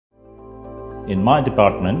In my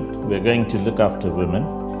department, we're going to look after women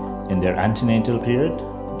in their antenatal period,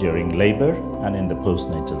 during labor, and in the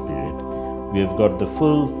postnatal period. We've got the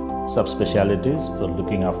full subspecialties for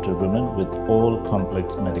looking after women with all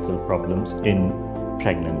complex medical problems in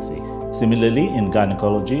pregnancy. Similarly, in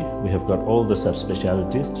gynecology, we have got all the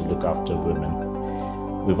subspecialties to look after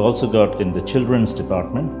women. We've also got in the children's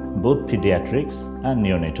department both pediatrics and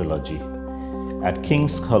neonatology. At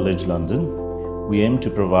King's College London, we aim to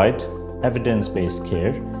provide evidence-based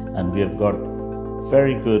care, and we have got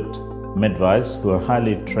very good midwives who are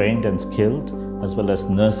highly trained and skilled, as well as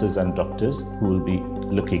nurses and doctors who will be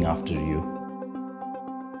looking after you.